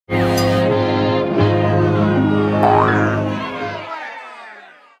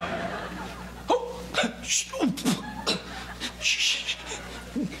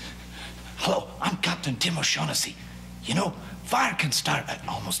You know, fire can start at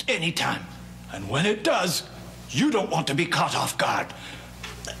almost any time. And when it does, you don't want to be caught off guard.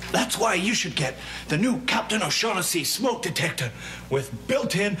 That's why you should get the new Captainu O'Shaughnessy smoke detector with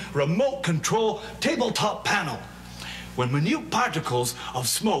built-in remote control tabletop panel. When minute particles of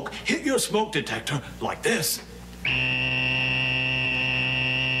smoke hit your smoke detector like this, you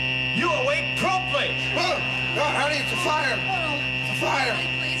awake promptly. Oh, honey, it's a fire. It's a fire.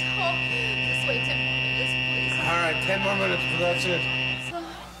 Please, just wait 10 more minutes, please. All right, 10 more minutes, but that's it.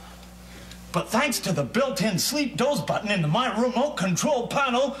 But thanks to the built-in sleep doze button in the My Remote Control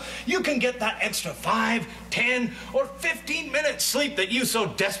panel, you can get that extra 5, 10, or 15 minutes sleep that you so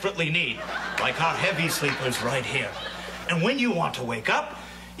desperately need, like our heavy sleepers right here. And when you want to wake up,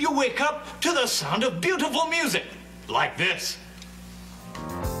 you wake up to the sound of beautiful music, like this.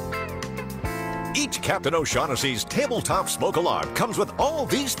 Each Captain O'Shaughnessy's tabletop smoke alarm comes with all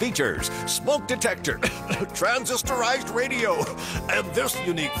these features: smoke detector, transistorized radio, and this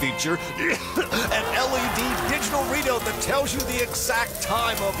unique feature, an LED digital readout that tells you the exact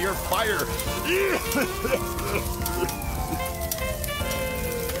time of your fire.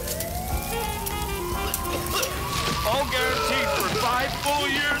 All guaranteed for 5 full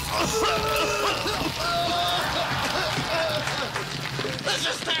years. This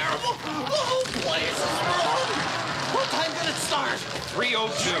is terrible! The whole place is wrong! What time did it start?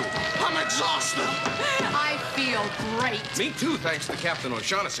 3:02. I'm exhausted! I feel great. Me too, thanks to Captain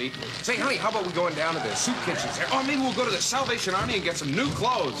O'Shaughnessy. Say, honey, how about we going down to the soup kitchens there? Or maybe we'll go to the Salvation Army and get some new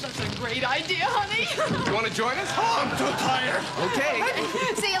clothes. That's a great idea, honey. You want to join us? I'm too tired! Okay.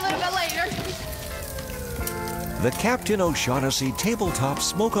 See you a little bit later. The Captain O'Shaughnessy tabletop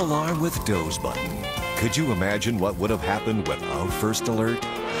smoke alarm with doze button. Could you imagine what would have happened without First Alert?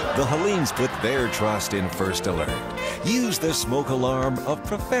 The Hellenes put their trust in First Alert. Use the smoke alarm of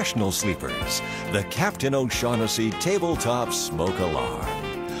professional sleepers. The Captain O'Shaughnessy tabletop smoke alarm.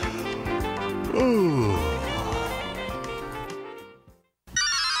 Ooh.